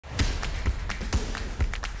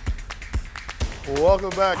Welcome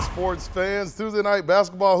back, sports fans. Tuesday night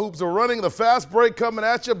basketball hoops are running. The fast break coming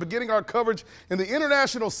at you, beginning our coverage in the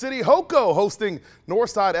international city. Hoko hosting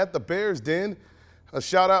Northside at the Bears Den. A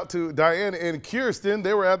shout out to Diane and Kirsten.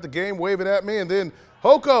 They were at the game waving at me. And then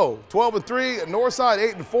Hoko 12-3,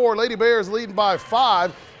 Northside 8-4. Lady Bears leading by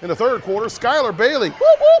 5 in the third quarter. Skylar Bailey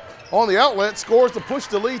whoop, whoop, on the outlet scores to push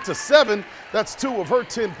the lead to 7. That's 2 of her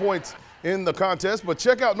 10 points in the contest. But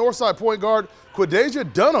check out Northside point guard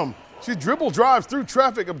Quadeja Dunham. She dribble drives through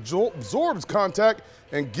traffic, absorbs contact,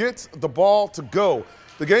 and gets the ball to go.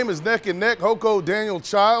 The game is neck and neck. Hoko Danielle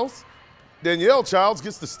Childs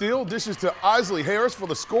gets the steal, dishes to Isley Harris for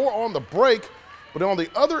the score on the break. But on the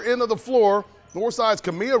other end of the floor, Northside's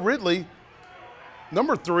Kamia Ridley,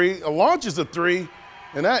 number 3, launches a 3,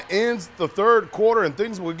 and that ends the third quarter, and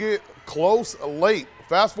things will get close late.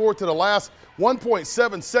 Fast forward to the last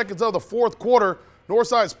 1.7 seconds of the fourth quarter.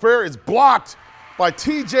 Northside's prayer is blocked by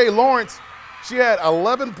TJ Lawrence. She had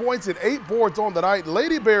 11 points and 8 boards on the night.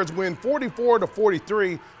 Lady Bears win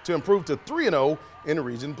 44-43 to improve to 3-0 in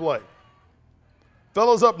region play.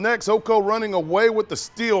 Fellows up next, Hoko running away with the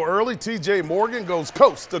steal early. TJ Morgan goes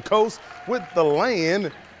coast to coast with the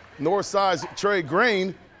lay-in. Northside's Trey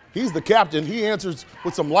Grain, he's the captain. He answers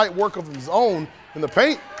with some light work of his own in the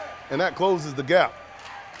paint, and that closes the gap.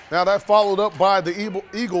 Now that followed up by the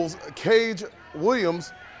Eagles' Cage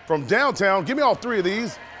Williams from downtown. Give me all 3 of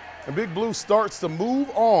these. And Big Blue starts to move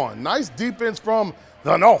on. Nice defense from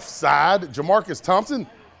the north side. Jamarcus Thompson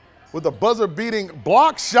with a buzzer-beating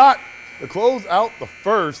block shot to close out the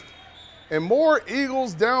first. And more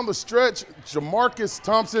Eagles down the stretch. Jamarcus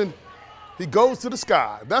Thompson, he goes to the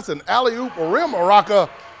sky. That's an alley-oop rim Araka.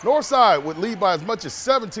 Northside would lead by as much as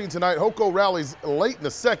 17 tonight. Hoko rallies late in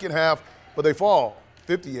the second half, but they fall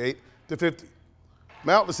 58-50.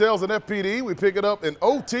 Mount the sales in FPD. We pick it up in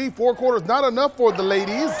OT. 4 quarters, not enough for the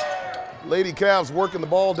ladies. Lady Cavs working the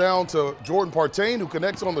ball down to Jordan Partain, who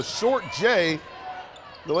connects on the short J.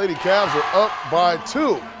 The Lady Cavs are up by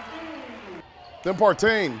 2. Then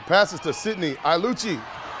Partain passes to Sydney Ilucci,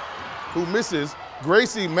 who misses.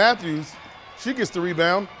 Gracie Matthews, she gets the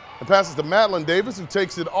rebound and passes to Madeline Davis, who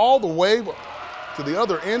takes it all the way to the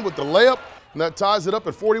other end with the layup, and that ties it up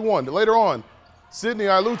at 41. Later on, Sydney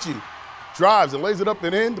Ilucci drives and lays it up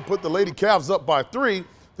and in to put the Lady Cavs up by 3.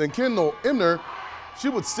 Then Kendall Emner, she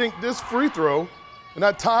would sink this free throw, and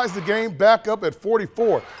that ties the game back up at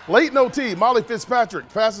 44. Late in OT, Molly Fitzpatrick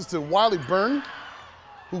passes to Wiley Byrne,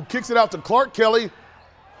 who kicks it out to Clark Kelly,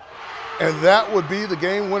 and that would be the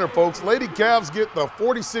game winner, folks. Lady Cavs get the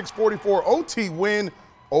 46-44 OT win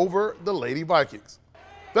over the Lady Vikings.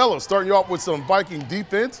 Fellas, starting you off with some Viking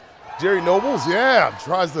defense. Jerry Nobles,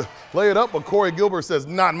 tries to lay it up, but Corey Gilbert says,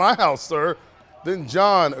 not my house, sir. Then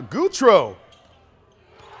John Goutreau,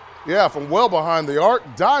 from well behind the arc,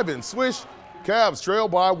 dive and swish. Cavs trail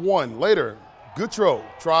by 1. Later, Goutreau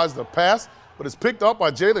tries to pass, but it's picked up by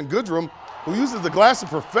Jalen Goodrum, who uses the glass of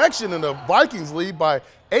perfection, and the Vikings lead by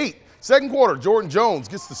 8. Second quarter, Jordan Jones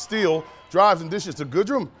gets the steal, drives and dishes to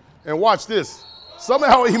Goodrum, and watch this.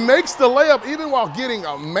 Somehow he makes the layup even while getting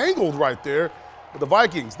mangled right there. But the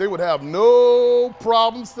Vikings, they would have no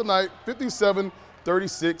problems tonight.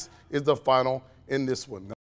 57-36 is the final in this one.